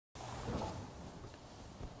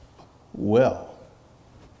Well,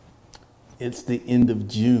 it's the end of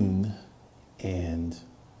June and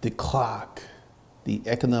the clock, the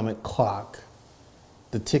economic clock,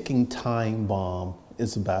 the ticking time bomb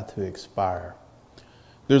is about to expire.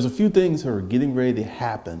 There's a few things that are getting ready to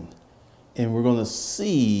happen, and we're going to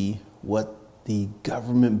see what the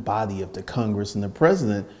government body of the Congress and the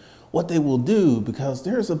president, what they will do, because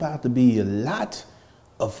there's about to be a lot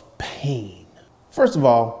of pain. First of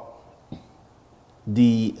all,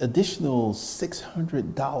 the additional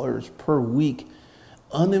 $600 per week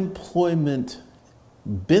unemployment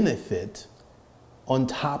benefit on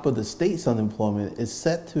top of the state's unemployment is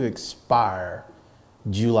set to expire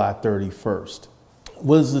July 31st.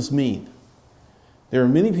 What does this mean? There are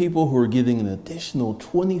many people who are getting an additional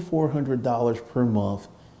 $2,400 per month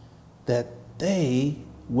that they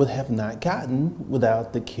would have not gotten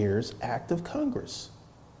without the CARES Act of Congress.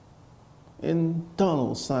 And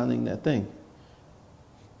Donald signing that thing.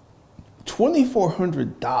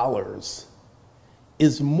 $2,400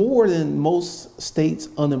 is more than most states'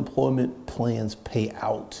 unemployment plans pay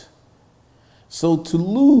out. So to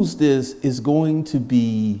lose this is going to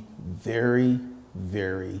be very,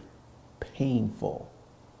 very painful.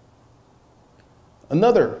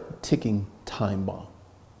 Another ticking time bomb.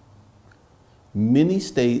 Many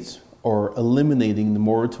states are eliminating the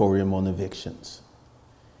moratorium on evictions.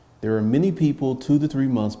 There are many people 2 to 3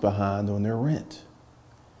 months behind on their rent.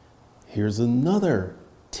 Here's another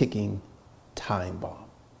ticking time bomb.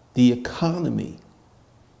 The economy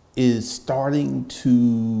is starting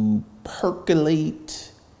to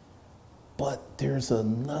percolate, but there's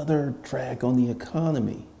another drag on the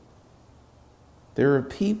economy. There are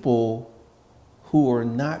people who are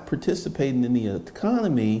not participating in the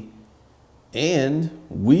economy, and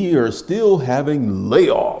we are still having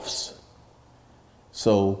layoffs.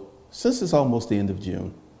 So since it's almost the end of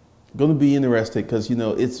June, I'm going to be interested because,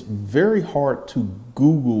 it's very hard to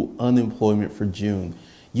Google unemployment for June.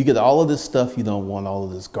 You get all of this stuff you don't want, all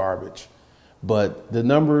of this garbage. But the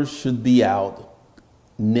numbers should be out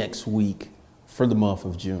next week for the month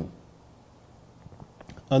of June.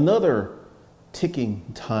 Another ticking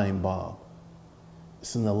time bomb.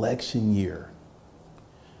 It's an election year.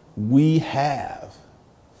 We have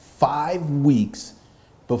 5 weeks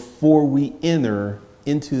before we enter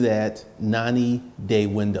into that 90-day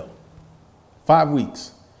window. 5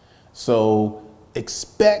 weeks. So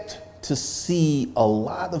expect to see a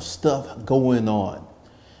lot of stuff going on.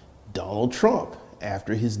 Donald Trump,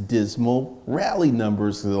 after his dismal rally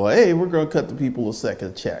numbers, is like, hey, we're going to cut the people a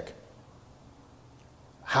second check.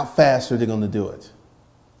 How fast are they going to do it?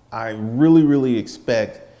 I really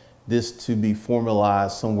expect this to be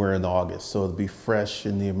formalized somewhere in August, so it'll be fresh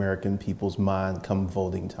in the American people's mind come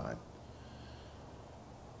voting time.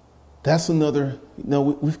 That's another,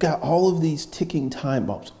 we've got all of these ticking time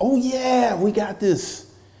bombs. Oh yeah, we got this.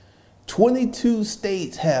 22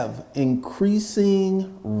 states have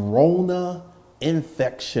increasing Rona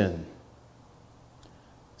infection.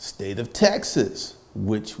 State of Texas,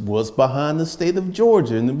 which was behind the state of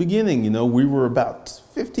Georgia in the beginning. We were about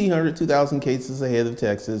 1,500, 2,000 cases ahead of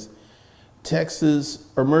Texas. Texas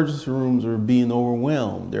emergency rooms are being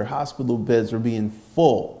overwhelmed. Their hospital beds are being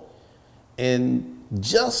full. And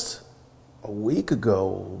just a week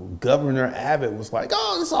ago, Governor Abbott was like,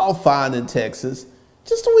 oh, it's all fine in Texas.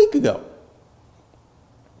 Just a week ago.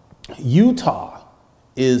 Utah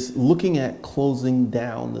is looking at closing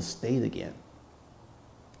down the state again.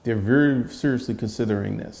 They're very seriously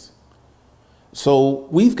considering this. So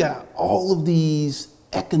we've got all of these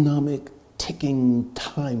economic ticking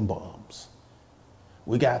time bombs.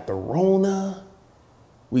 We got the Rona.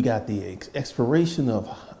 We got the expiration of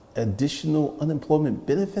additional unemployment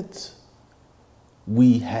benefits.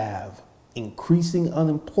 We have increasing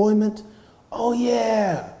unemployment. Oh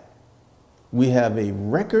yeah. We have a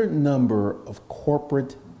record number of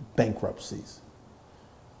corporate bankruptcies.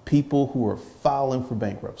 People who are filing for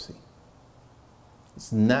bankruptcy.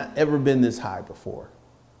 It's not ever been this high before.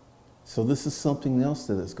 So this is something else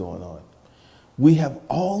that is going on. We have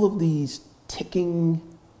all of these ticking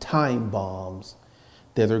time bombs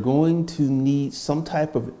that are going to need some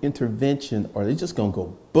type of intervention, or they're just going to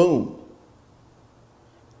go boom.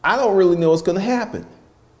 I don't really know what's going to happen,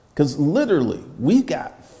 because literally we've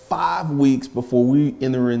got 5 weeks before we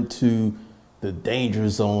enter into the danger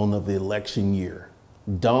zone of the election year.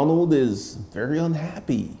 Donald is very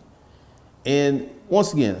unhappy. And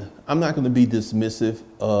once again, I'm not going to be dismissive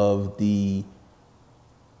of the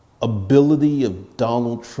ability of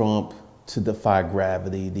Donald Trump to defy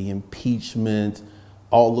gravity, the impeachment,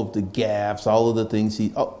 all of the gaffes, all of the things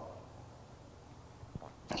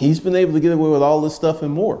he's been able to get away with all this stuff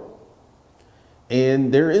and more.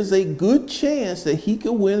 And there is a good chance that he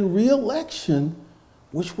could win re-election,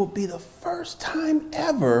 which will be the first time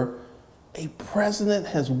ever a president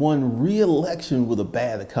has won re-election with a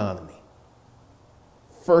bad economy.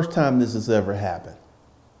 First time this has ever happened.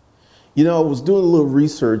 You know, I was doing a little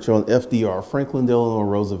research on FDR, Franklin Delano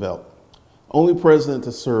Roosevelt, only president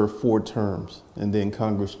to serve 4 terms, and then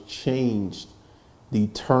Congress changed the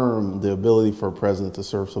ability for a president to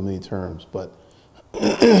serve so many terms. But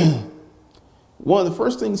one of the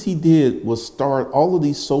first things he did was start all of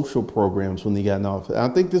these social programs when he got in office. I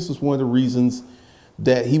think this is one of the reasons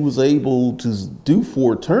that he was able to do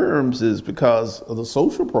 4 terms is because of the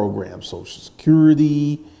social programs, Social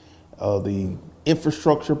Security, the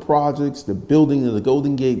infrastructure projects, the building of the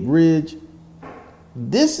Golden Gate Bridge.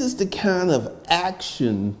 This is the kind of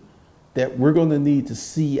action that we're going to need to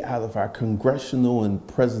see out of our congressional and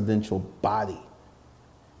presidential body.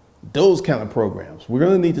 Those kind of programs. We're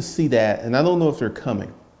going to need to see that, and I don't know if they're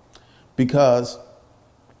coming, because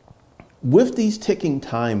with these ticking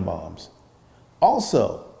time bombs,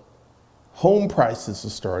 also home prices are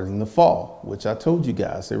starting to fall, which I told you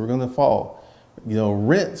guys they were going to fall. You know,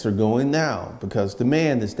 rents are going down because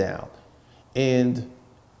demand is down. And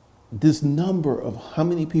this number of how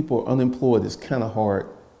many people are unemployed is kind of hard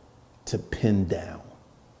to pin down.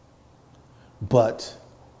 But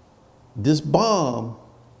this bomb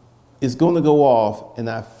is going to go off, and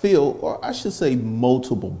I feel, or I should say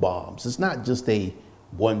multiple bombs. It's not just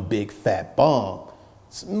one big fat bomb.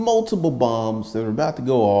 It's multiple bombs that are about to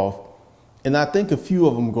go off, and I think a few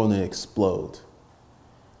of them are going to explode.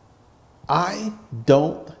 I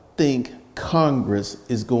don't think Congress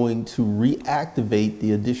is going to reactivate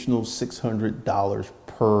the additional $600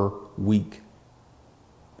 per week.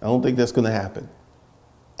 I don't think that's going to happen.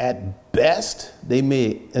 At best, they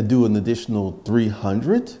may do an additional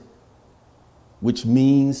 $300, which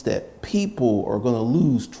means that people are going to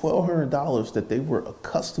lose $1,200 that they were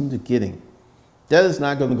accustomed to getting. That is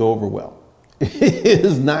not going to go over well. It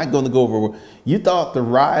is not going to go over well. You thought the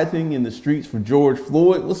rioting in the streets for George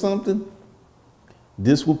Floyd was something?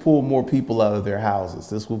 This will pull more people out of their houses.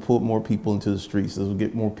 This will put more people into the streets. This will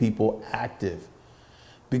get more people active,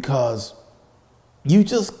 because you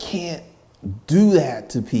just can't do that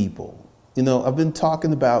to people. You know, I've been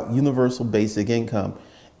talking about universal basic income,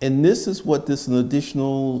 and this is what an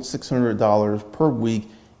additional $600 per week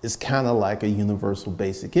is kind of like a universal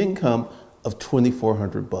basic income of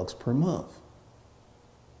 $2,400 per month.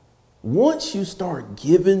 Once you start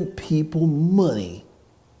giving people money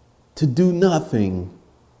to do nothing,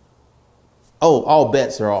 all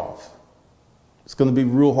bets are off. It's going to be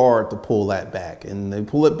real hard to pull that back, and they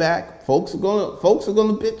pull it back, folks are going to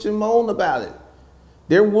bitch and moan about it.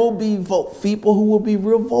 There will be people who will be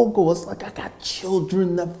real vocal. It's like, I got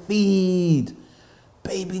children to feed.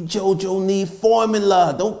 Baby Jojo need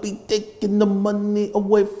formula. Don't be taking the money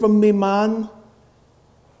away from me, man.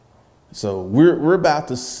 So we're about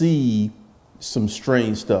to see some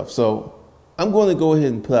strange stuff. So I'm going to go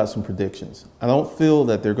ahead and put out some predictions. I don't feel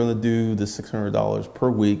that they're going to do the $600 per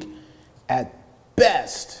week. At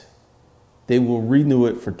best, they will renew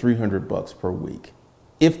it for $300 per week.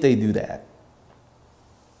 If they do that,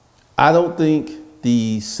 I don't think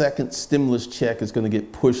the second stimulus check is going to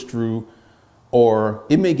get pushed through, or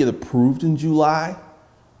it may get approved in July,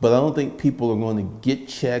 but I don't think people are going to get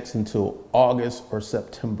checks until August or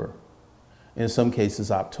September. In some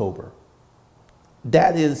cases, October.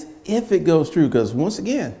 That is if it goes through, because once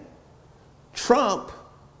again, Trump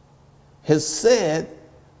has said,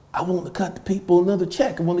 I want to cut the people another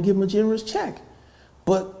check. I want to give them a generous check.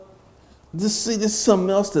 But this is something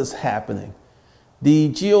else that's happening. The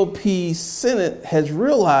GOP Senate has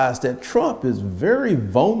realized that Trump is very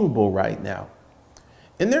vulnerable right now.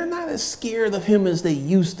 And they're not as scared of him as they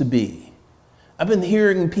used to be. I've been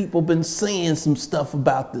hearing people been saying some stuff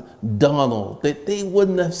about Donald that they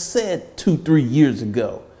wouldn't have said 2-3 years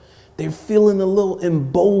ago. They're feeling a little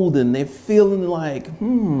emboldened. They're feeling like,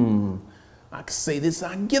 I can say this,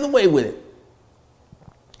 I can get away with it.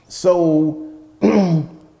 So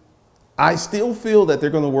I still feel that they're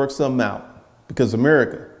going to work something out, because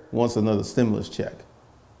America wants another stimulus check.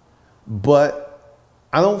 But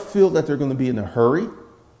I don't feel that they're going to be in a hurry.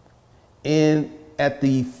 And at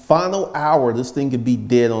the final hour, this thing could be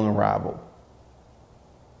dead on arrival.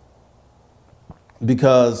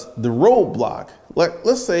 Because the roadblock,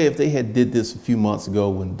 let's say if they had did this a few months ago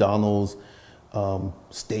when Donald's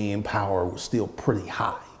staying power was still pretty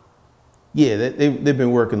high. Yeah, they've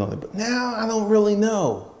been working on it. But now I don't really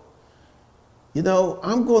know. You know,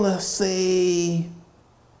 I'm going to say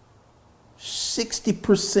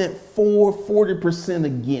 60% for, 40%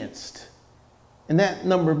 against. And that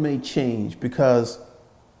number may change because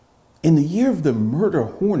in the year of the murder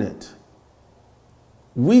hornet,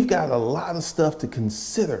 we've got a lot of stuff to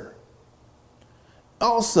consider.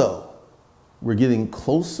 Also, we're getting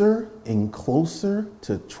closer and closer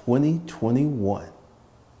to 2021.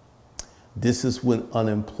 This is when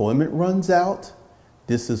unemployment runs out.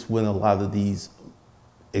 This is when a lot of these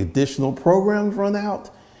additional programs run out.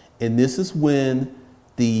 And this is when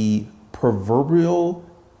the proverbial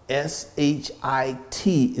SHIT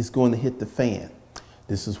is going to hit the fan.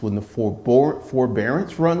 This is when the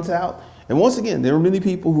forbearance runs out. And once again, there are many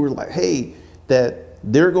people who are like, hey, that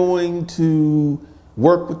they're going to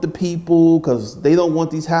work with the people because they don't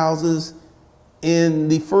want these houses. In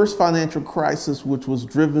the first financial crisis, which was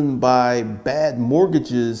driven by bad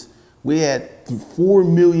mortgages, we had 4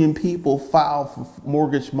 million people file for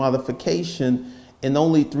mortgage modification and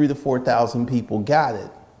only 3,000 to 4,000 people got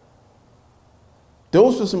it.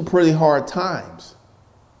 Those were some pretty hard times.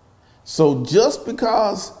 So just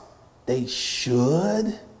because they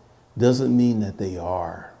should doesn't mean that they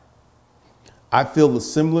are. I feel the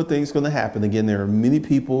similar thing's going to happen. Again, there are many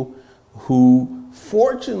people who,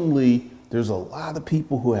 fortunately, there's a lot of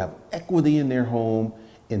people who have equity in their home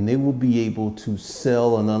and they will be able to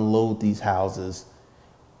sell and unload these houses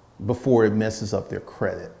before it messes up their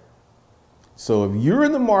credit. So if you're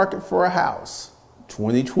in the market for a house,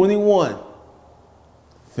 2021,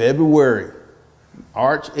 February,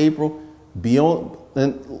 March, April, beyond,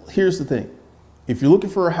 and here's the thing. If you're looking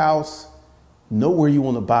for a house, know where you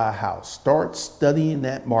want to buy a house. Start studying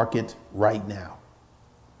that market right now.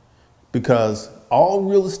 Because all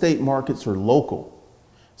real estate markets are local.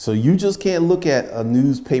 So you just can't look at a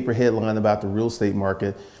newspaper headline about the real estate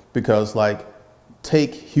market because, like,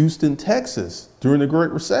 take Houston, Texas. During the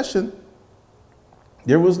Great Recession,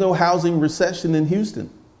 there was no housing recession in Houston.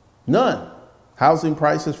 None. Housing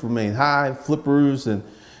prices remained high, flippers, and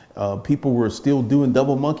people were still doing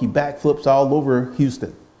double monkey backflips all over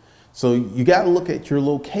Houston. So you got to look at your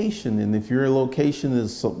location. And if your location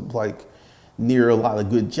is like near a lot of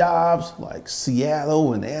good jobs like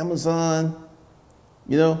Seattle and Amazon,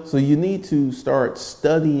 you know, so you need to start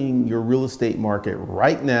studying your real estate market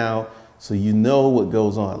right now so you know what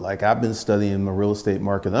goes on. Like I've been studying the real estate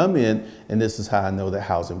market I'm in, and this is how I know that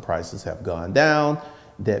housing prices have gone down,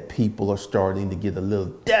 that people are starting to get a little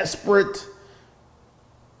desperate.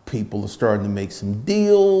 People are starting to make some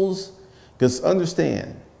deals. Because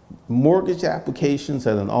understand, mortgage applications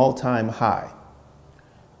at an all-time high.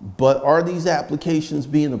 But are these applications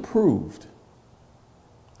being approved?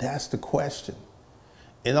 That's the question.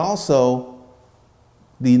 And also,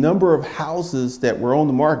 the number of houses that were on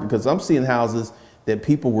the market, because I'm seeing houses that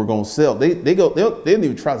people were going to sell. They didn't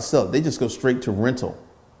even try to sell it. They just go straight to rental.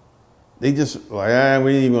 They just like,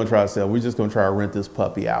 we ain't even going to try to sell. We're just going to try to rent this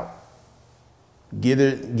puppy out. Get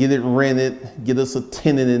it rented, get us a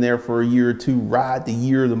tenant in there for a year or two, ride the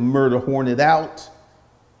year of the murder hornet out,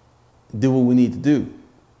 do what we need to do.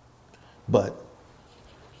 But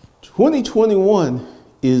 2021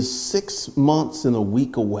 is 6 months and a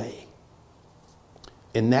week away.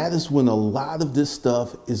 And that is when a lot of this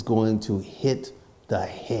stuff is going to hit the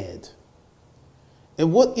head.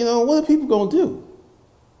 And what are people going to do?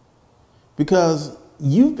 Because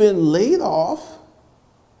you've been laid off.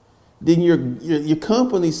 Then your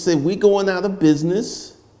company said, we're going out of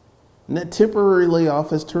business. And that temporary layoff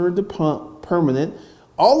has turned to permanent.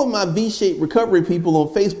 All of my V-shaped recovery people on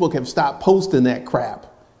Facebook have stopped posting that crap.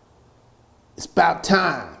 It's about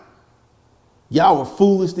time. Y'all were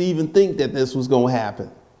foolish to even think that this was going to happen.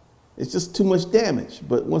 It's just too much damage.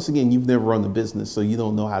 But once again, you've never run a business, so you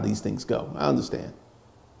don't know how these things go. I understand.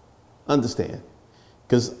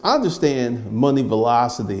 Because I understand money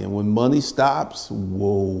velocity, and when money stops,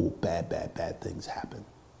 whoa, bad things happen.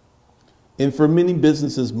 And for many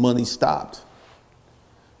businesses, money stopped.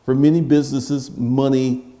 For many businesses,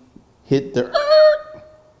 money hit the earth.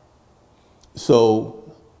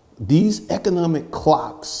 So these economic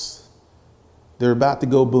clocks, they're about to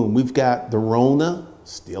go boom. We've got the Rona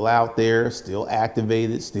still out there, still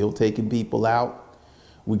activated, still taking people out.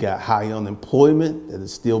 We got high unemployment that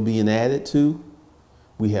is still being added to.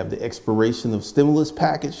 We have the expiration of stimulus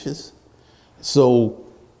packages. So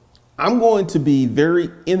I'm going to be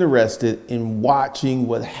very interested in watching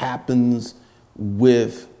what happens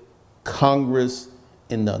with Congress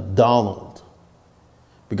and the Donald.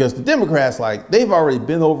 Because the Democrats, they've already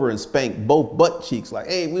been over and spanked both butt cheeks. Like,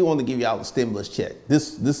 hey, we want to give y'all a stimulus check.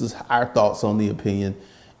 This is our thoughts on the opinion.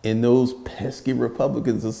 And those pesky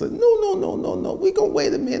Republicans have said, no. We're going to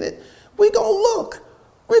wait a minute. We're going to look.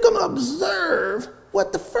 We're going to observe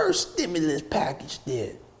what the first stimulus package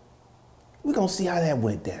did. We're going to see how that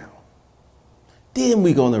went down. Then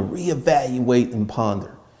we're going to reevaluate and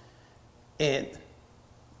ponder. And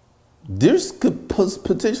this could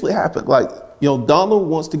potentially happen. Like, Donald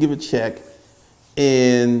wants to give a check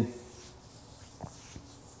and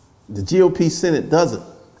the GOP Senate doesn't.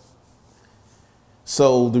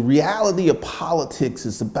 So the reality of politics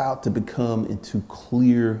is about to become into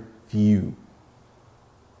clear view.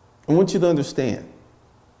 I want you to understand,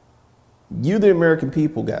 you, the American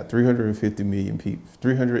people, got 350 million people,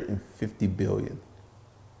 350 billion.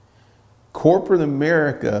 Corporate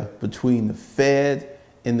America, between the Fed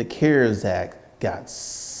and the CARES Act, got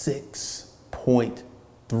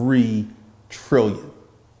 6.3 trillion.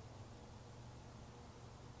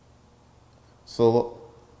 So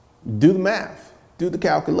do the math, do the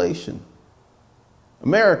calculation.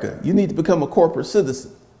 America, you need to become a corporate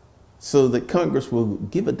citizen so that Congress will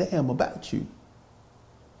give a damn about you.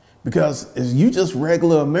 Because if you just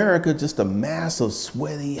regular America, just a mass of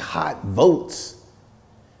sweaty, hot votes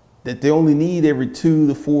that they only need every 2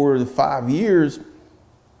 to 4 to 5 years,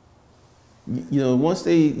 once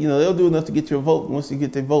they'll do enough to get your vote. Once you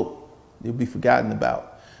get their vote, they'll be forgotten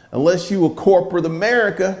about. Unless you a corporate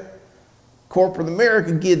America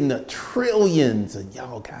getting the trillions and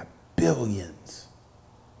y'all got billions.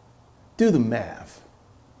 Do the math.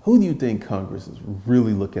 Who do you think Congress is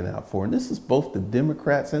really looking out for? And this is both the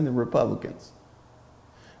Democrats and the Republicans.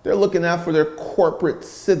 They're looking out for their corporate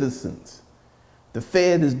citizens. The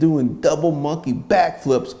Fed is doing double monkey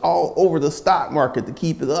backflips all over the stock market to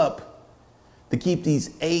keep it up, to keep these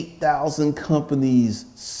 8,000 companies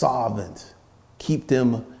solvent, keep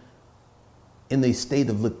them in a state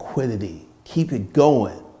of liquidity, keep it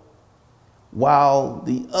going. While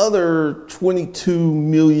the other 22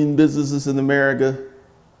 million businesses in America,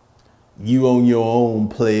 you on your own,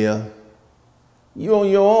 player. You on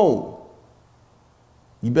your own.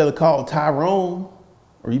 You better call Tyrone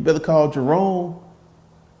or you better call Jerome,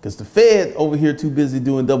 because the Fed over here too busy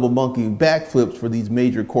doing double monkey backflips for these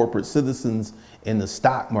major corporate citizens in the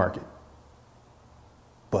stock market.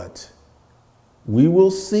 But we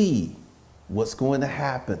will see what's going to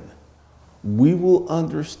happen. We will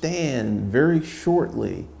understand very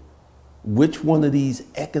shortly which one of these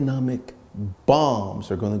economic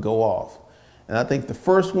bombs are going to go off. And I think the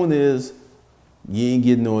first one is you ain't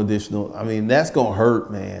getting no additional. I mean, that's going to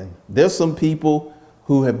hurt, man. There's some people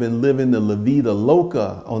who have been living the La Vida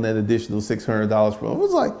Loca on that additional $600 per month.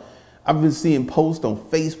 It's like, I've been seeing posts on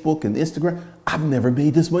Facebook and Instagram. I've never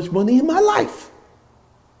made this much money in my life.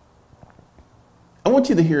 I want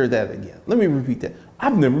you to hear that again. Let me repeat that.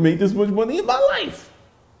 I've never made this much money in my life.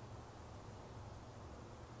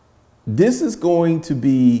 This is going to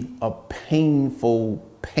be a painful,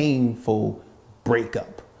 painful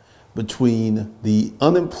breakup between the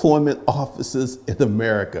unemployment offices in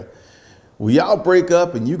America. Will y'all break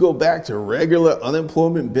up and you go back to regular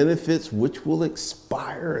unemployment benefits, which will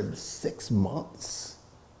expire in 6 months?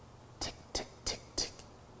 Tick, tick, tick, tick.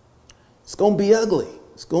 It's going to be ugly.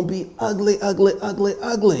 It's going to be ugly, ugly, ugly,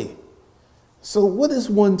 ugly. So what is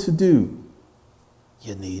one to do?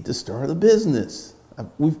 You need to start a business.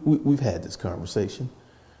 We've had this conversation.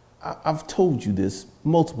 I've told you this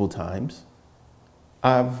multiple times.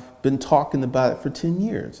 I've been talking about it for 10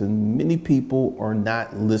 years, and many people are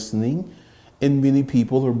not listening, and many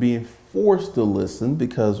people are being forced to listen,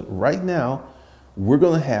 because right now we're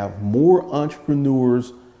going to have more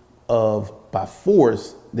entrepreneurs by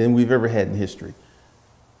force than we've ever had in history.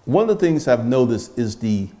 One of the things I've noticed is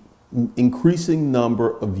the increasing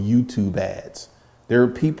number of YouTube ads. There are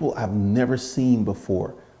people I've never seen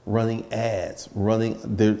before running ads,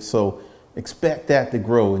 so expect that to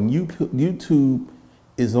grow. And YouTube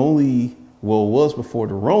is only, well, it was before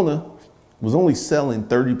the Rona, was only selling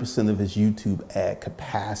 30% of its YouTube ad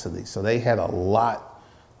capacity. So they had a lot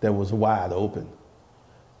that was wide open.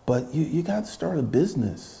 But you got to start a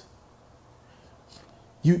business.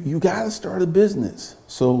 You got to start a business.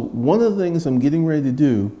 So one of the things I'm getting ready to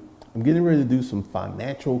do some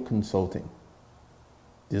financial consulting.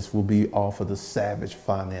 This will be off of the Savage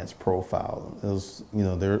Finance Profile.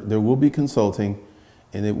 There will be consulting,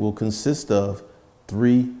 and it will consist of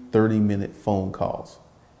 3 30-minute phone calls.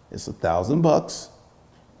 It's $1,000,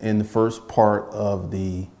 and the first part of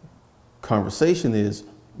the conversation is,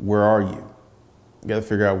 where are you? You got to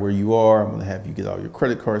figure out where you are. I'm going to have you get all your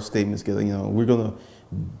credit card statements. We're going to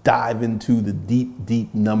dive into the deep,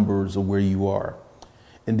 deep numbers of where you are,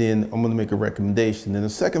 and then I'm going to make a recommendation. Then the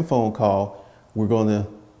second phone call, we're going to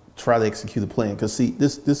try to execute a plan. Because see,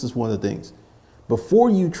 this is one of the things. Before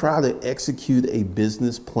you try to execute a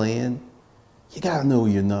business plan, you got to know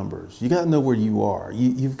your numbers. You got to know where you are.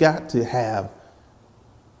 You've got to have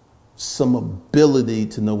some ability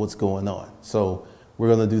to know what's going on. So we're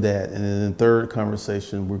going to do that. And then in the third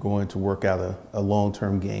conversation, we're going to work out a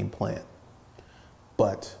long-term game plan.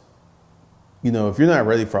 But, you know, if you're not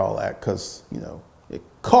ready for all that, because, you know, it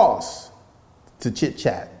costs to chit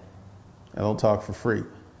chat. I don't talk for free.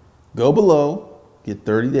 Go below, get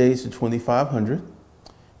 30 days to 2,500.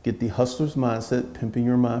 Get the Hustler's Mindset, Pimping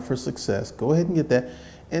Your Mind for Success. Go ahead and get that.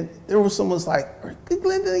 And there was someone's like,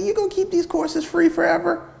 Glenda, you gonna keep these courses free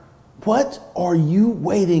forever? What are you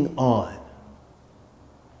waiting on?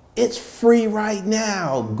 It's free right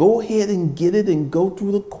now. Go ahead and get it and go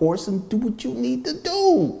through the course and do what you need to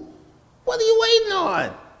do. What are you waiting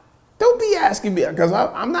on? Don't be asking me, because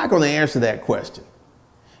I'm not going to answer that question.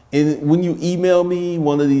 And when you email me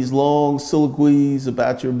one of these long soliloquies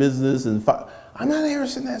about your business, and I'm not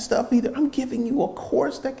answering that stuff either. I'm giving you a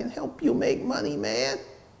course that can help you make money, man.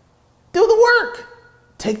 Do the work.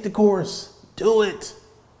 Take the course. Do it.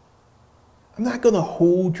 I'm not going to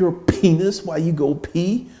hold your penis while you go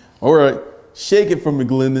pee. All right, shake it for me,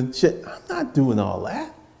 Glendon. I'm not doing all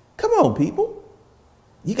that. Come on, people.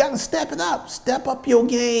 You got to step it up. Step up your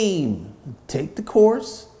game. Take the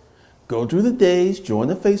course. Go through the days. Join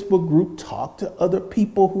the Facebook group. Talk to other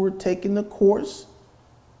people who are taking the course.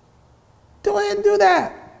 Go ahead and do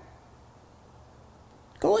that.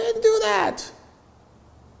 Go ahead and do that.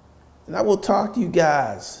 And I will talk to you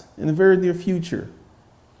guys in the very near future.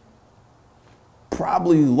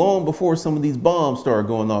 Probably long before some of these bombs start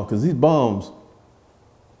going off, because these bombs,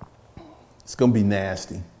 it's going to be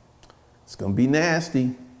nasty. It's going to be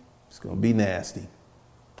nasty. It's going to be nasty.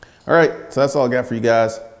 All right, so that's all I got for you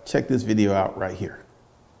guys. Check this video out right here.